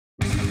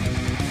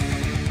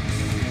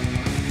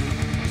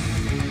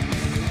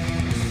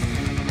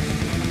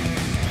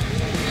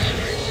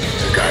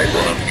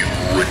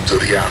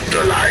the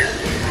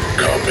afterlife.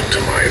 Come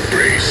into my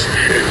embrace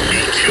and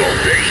meet your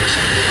fate.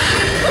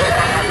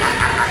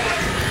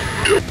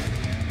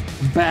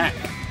 Back.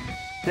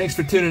 Thanks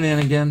for tuning in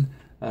again.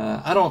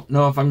 I don't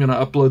know if I'm going to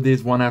upload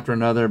these one after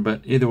another,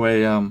 but either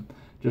way,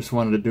 just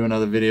wanted to do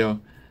another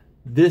video.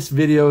 This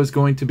video is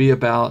going to be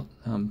about,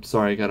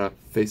 sorry, I got a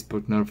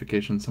Facebook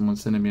notification, someone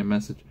sending me a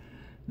message.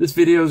 This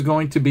video is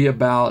going to be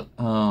about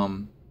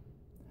the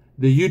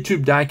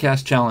YouTube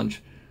Diecast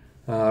Challenge.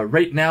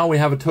 Right now we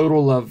have a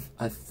total of,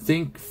 I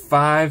think,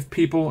 5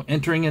 people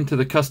entering into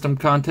the custom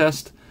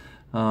contest.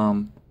 It's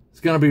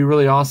going to be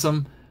really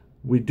awesome.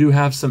 We do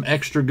have some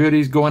extra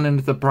goodies going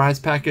into the prize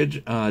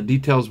package.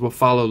 Details will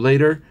follow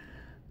later.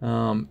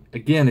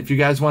 Again, if you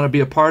guys want to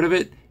be a part of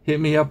it, hit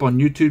me up on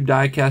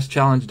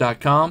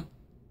YouTubediecastchallenge.com.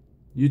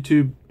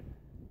 YouTube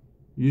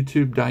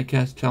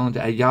Diecast Challenge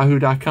at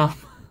yahoo.com.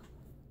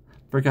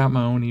 Forgot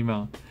my own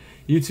email.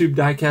 YouTube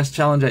Diecast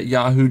Challenge at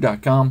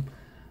yahoo.com.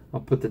 I'll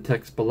put the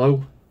text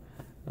below.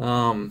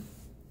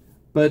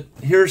 But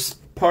here's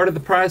part of the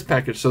prize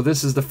package. So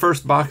this is the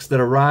first box that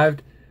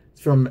arrived.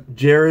 It's from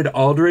Jared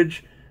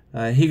Aldridge.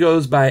 He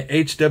goes by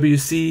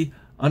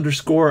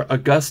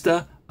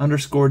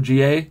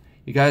HWC_Augusta_GA.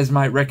 You guys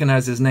might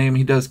recognize his name.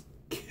 He does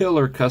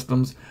killer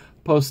customs.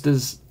 Post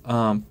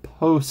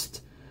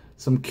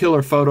some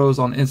killer photos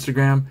on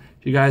Instagram.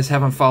 If you guys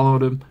haven't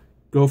followed him,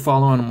 go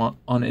follow him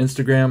on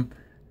Instagram.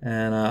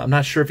 And I'm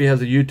not sure if he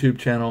has a YouTube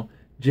channel.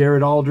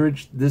 Jared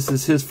Aldridge, this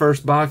is his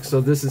first box,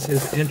 so this is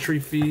his entry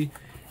fee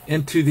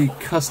into the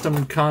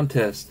custom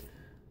contest.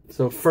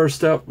 So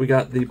first up, we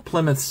got the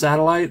Plymouth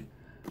Satellite.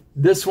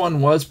 This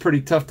one was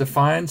pretty tough to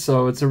find,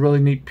 so it's a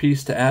really neat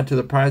piece to add to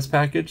the prize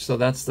package. So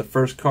that's the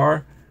first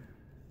car.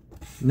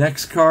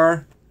 Next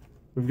car,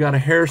 we've got a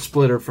hair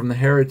splitter from the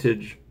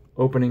Heritage.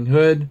 Opening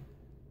hood,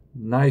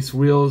 nice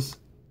wheels,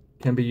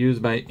 can be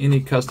used by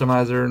any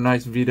customizer.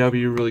 Nice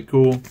VW, really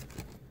cool.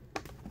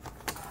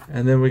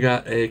 And then we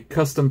got a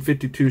custom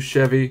 52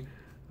 Chevy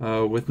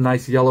with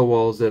nice yellow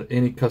walls that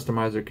any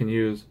customizer can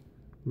use.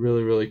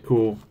 Really, really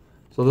cool.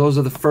 So those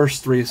are the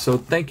first 3. So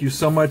thank you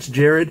so much,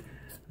 Jared,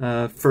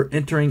 for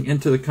entering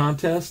into the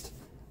contest.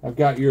 I've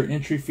got your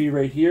entry fee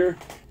right here,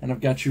 and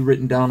I've got you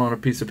written down on a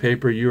piece of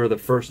paper. You are the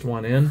first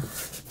one in.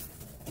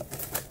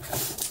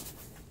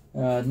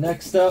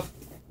 Next up,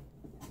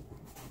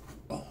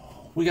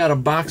 we got a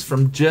box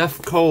from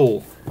Jeff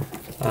Cole.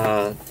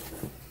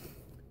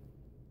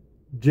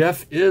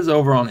 Jeff is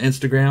over on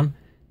Instagram.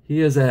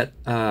 He is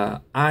at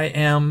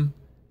IamJMC2.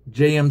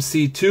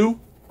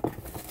 I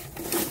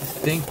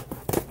think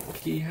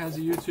he has a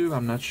YouTube.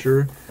 I'm not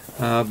sure.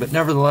 But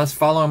nevertheless,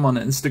 follow him on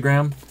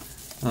Instagram.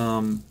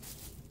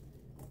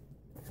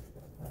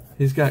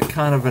 He's got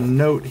kind of a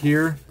note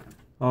here.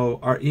 Oh,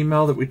 our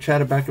email that we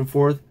chatted back and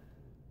forth.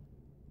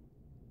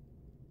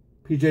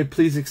 PJ,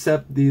 please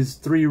accept these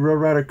 3 Road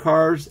Rider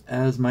cars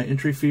as my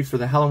entry fee for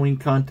the Halloween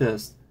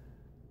contest.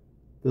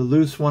 The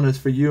loose one is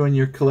for you and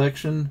your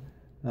collection.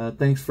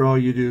 Thanks for all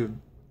you do.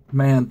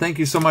 Man, thank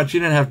you so much. You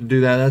didn't have to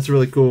do that. That's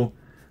really cool.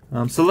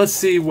 So let's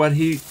see what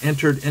he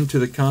entered into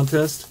the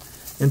contest,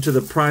 into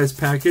the prize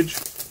package.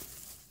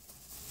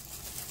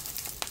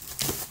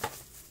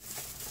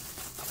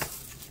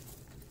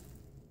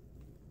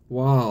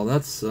 Wow,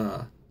 that's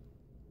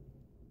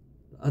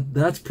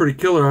pretty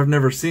killer. I've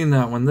never seen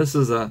that one. This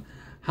is a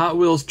Hot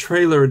Wheels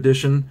Trailer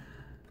Edition,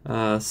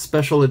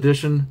 Special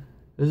Edition.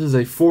 This is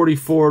a 40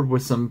 Ford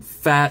with some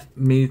fat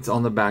meats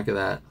on the back of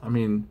that. I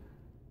mean,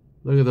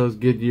 look at those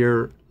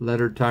Goodyear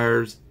leather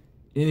tires.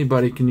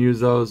 Anybody can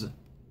use those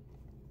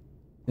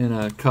in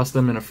a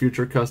custom, in a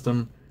future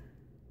custom.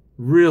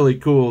 Really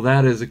cool.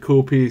 That is a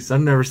cool piece.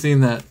 I've never seen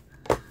that.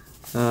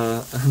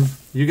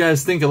 You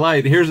guys think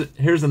alike.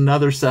 Here's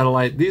another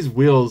Satellite. These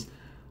wheels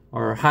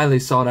are highly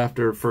sought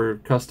after for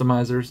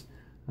customizers.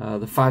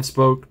 The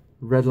 5-spoke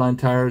redline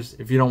tires.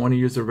 If you don't want to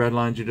use the red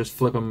lines, you just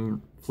flip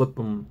them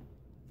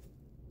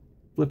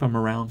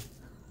around.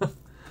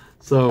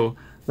 So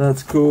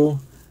that's cool.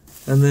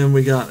 And then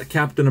we got a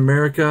Captain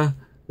America,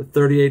 the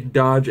 38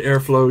 Dodge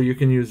Airflow. You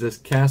can use this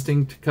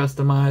casting to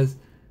customize,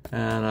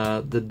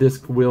 and the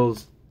disc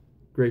wheels,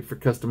 great for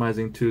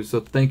customizing too. So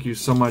thank you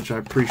so much. I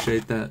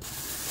appreciate that.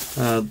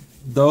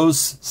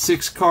 Those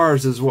 6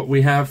 cars is what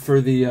we have for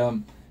the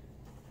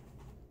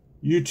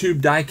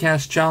YouTube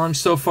Diecast Challenge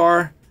so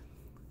far.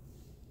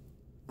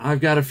 I've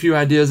got a few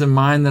ideas in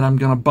mind that I'm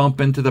going to bump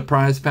into the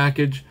prize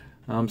package.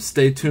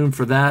 Stay tuned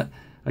for that.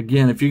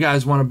 Again, if you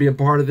guys want to be a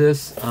part of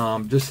this,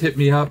 just hit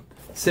me up.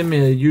 Send me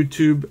an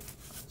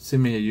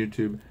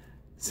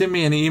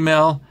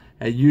email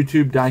at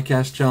YouTube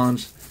Diecast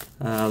Challenge.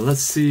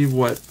 Let's see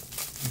what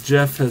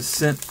Jeff has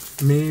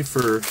sent me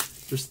for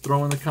just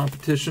throwing the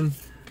competition.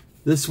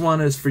 This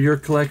one is for your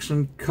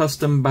collection,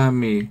 custom by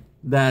me.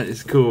 That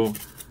is cool.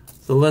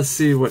 So let's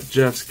see what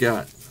Jeff's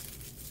got.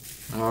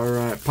 All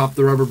right, pop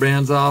the rubber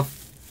bands off.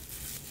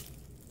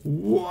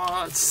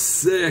 What?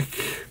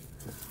 Sick.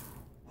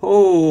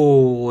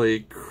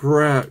 Holy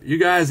crap. You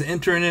guys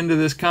entering into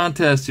this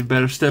contest, you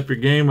better step your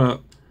game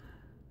up.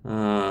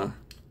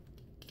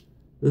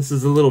 This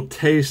is a little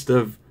taste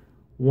of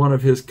one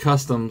of his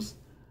customs.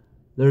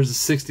 There's a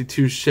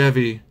 62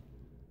 Chevy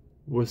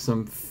with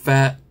some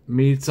fat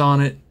meats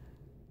on it.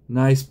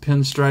 Nice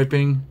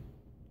pinstriping.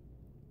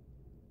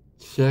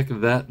 Check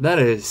that. That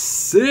is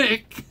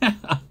sick.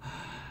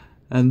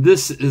 And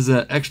this is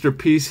an extra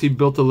piece. He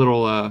built a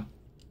little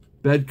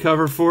bed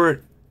cover for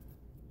it.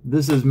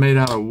 This is made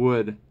out of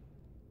wood.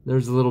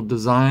 There's a little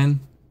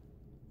design.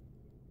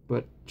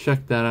 But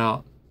check that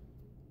out.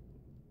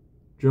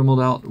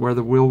 Dremeled out where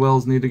the wheel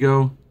wells need to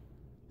go.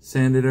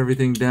 Sanded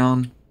everything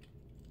down.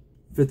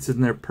 Fits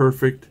in there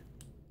perfect.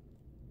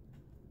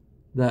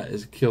 That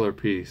is a killer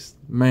piece.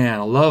 Man,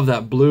 I love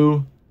that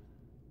blue.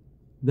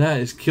 That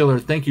is killer.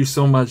 Thank you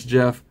so much,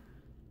 Jeff.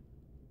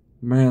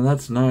 Man,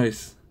 that's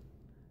nice.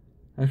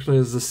 Actually,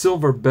 is the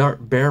silver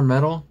bare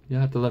metal? You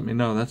have to let me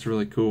know. That's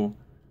really cool.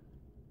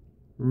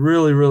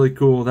 Really, really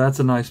cool. That's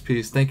a nice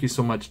piece. Thank you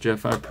so much,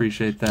 Jeff. I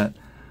appreciate that.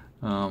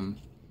 RAOK.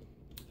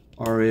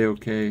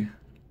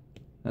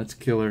 That's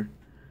killer.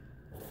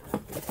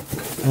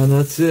 And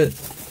that's it.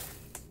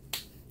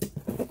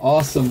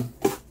 Awesome.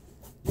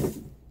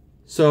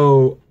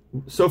 So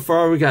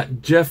far we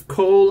got Jeff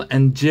Cole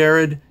and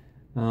Jared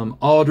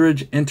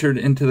Aldridge entered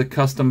into the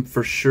custom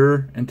for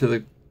sure, into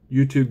the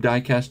YouTube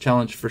Diecast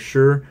Challenge for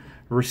sure.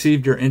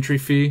 Received your entry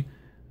fee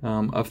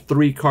of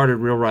 3 carded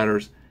Real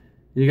Riders.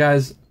 You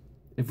guys,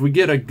 if we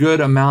get a good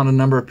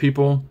number of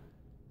people,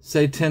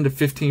 say 10 to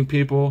 15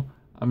 people,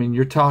 I mean,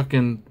 you're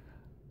talking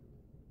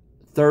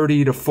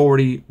 30 to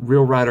 40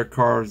 Real Rider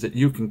cars that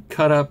you can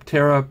cut up,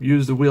 tear up,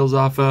 use the wheels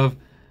off of.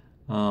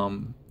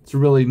 It's a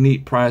really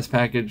neat prize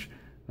package.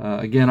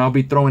 Again, I'll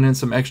be throwing in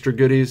some extra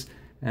goodies,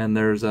 and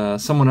there's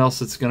someone else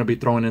that's going to be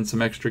throwing in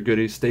some extra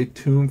goodies. Stay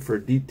tuned for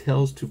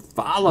details to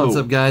follow. What's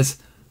up, guys?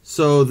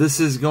 So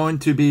this is going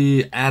to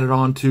be added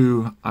on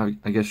to, I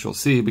guess you'll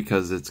see,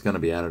 because it's going to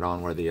be added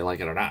on whether you like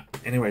it or not.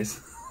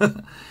 Anyways,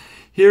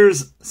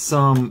 here's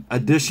some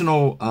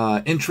additional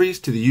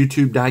entries to the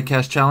YouTube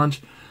Diecast Challenge.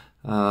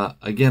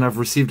 Again, I've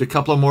received a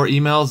couple of more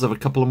emails of a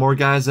couple of more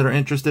guys that are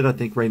interested. I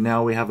think right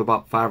now we have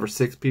about 5 or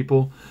 6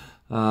 people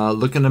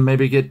looking to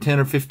maybe get 10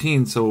 or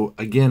 15. So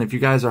again, if you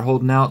guys are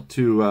holding out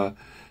to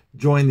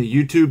join the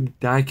YouTube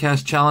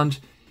Diecast Challenge,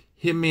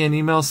 hit me an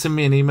email, send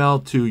me an email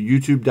to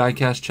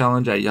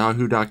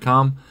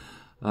youtubediecastchallenge@yahoo.com.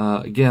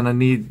 Again, I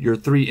need your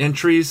 3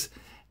 entries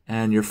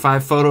and your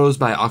 5 photos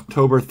by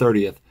October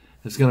 30th.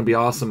 It's going to be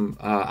awesome.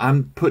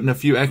 I'm putting a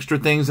few extra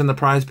things in the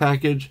prize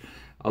package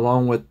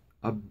along with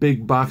a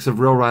big box of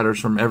Real Riders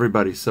from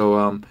everybody.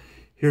 So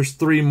here's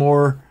 3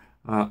 more,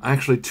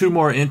 actually 2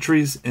 more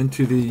entries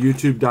into the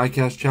YouTube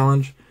Diecast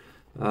Challenge.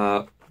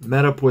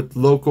 Met up with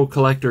local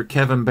collector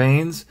Kevin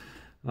Baines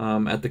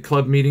at the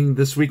club meeting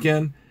this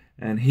weekend,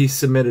 and he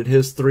submitted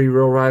his 3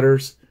 Real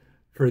Riders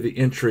for the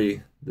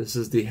entry. This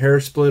is the Hair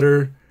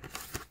Splitter,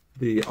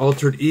 the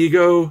Altered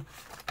Ego,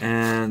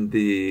 and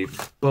the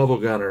Bubble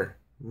Gunner.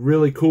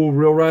 Really cool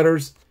Real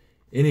Riders.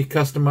 Any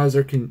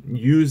customizer can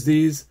use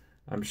these,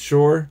 I'm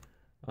sure.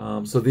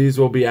 So these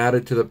will be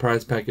added to the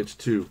prize package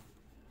too.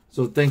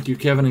 So thank you,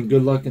 Kevin, and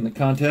good luck in the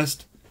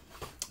contest.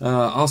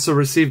 Also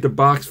received a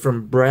box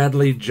from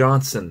Bradley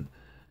Johnson.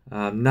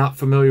 Not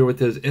familiar with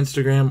his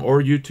Instagram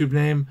or YouTube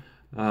name,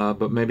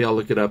 but maybe I'll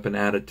look it up and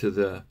add it to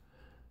the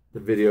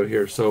video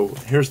here. So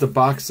here's the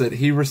box that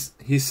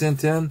he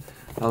sent in.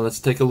 Let's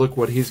take a look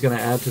what he's going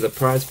to add to the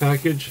prize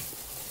package.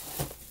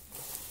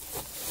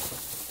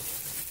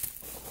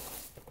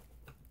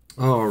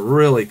 Oh,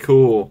 really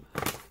cool.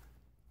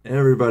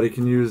 Everybody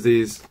can use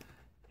these.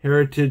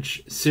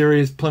 Heritage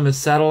Series Plymouth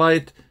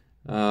Satellite,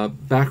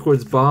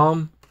 Backwoods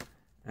Bomb,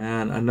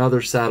 and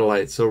another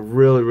satellite. So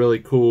really, really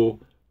cool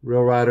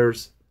Real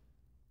Riders.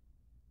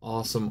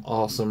 Awesome,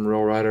 awesome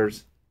Real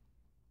Riders.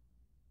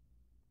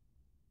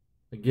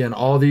 Again,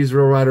 all these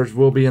Real Riders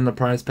will be in the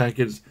prize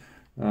package.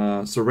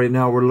 So right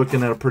now we're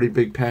looking at a pretty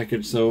big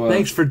package. So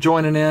thanks for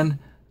joining in.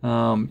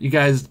 You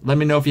guys, let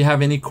me know if you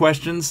have any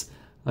questions.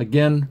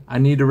 Again, I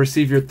need to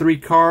receive your 3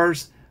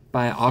 cars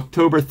by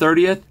October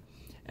 30th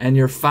and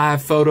your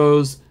 5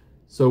 photos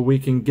so we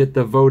can get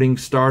the voting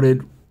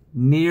started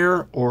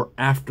near or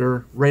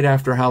after, right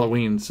after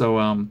Halloween.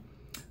 So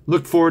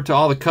look forward to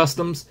all the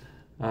customs.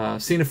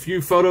 Seen a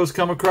few photos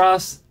come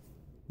across.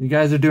 You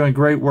guys are doing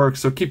great work,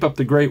 so keep up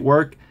the great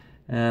work,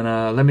 and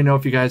let me know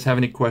if you guys have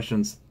any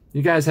questions.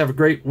 You guys have a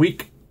great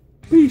week.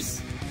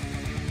 Peace.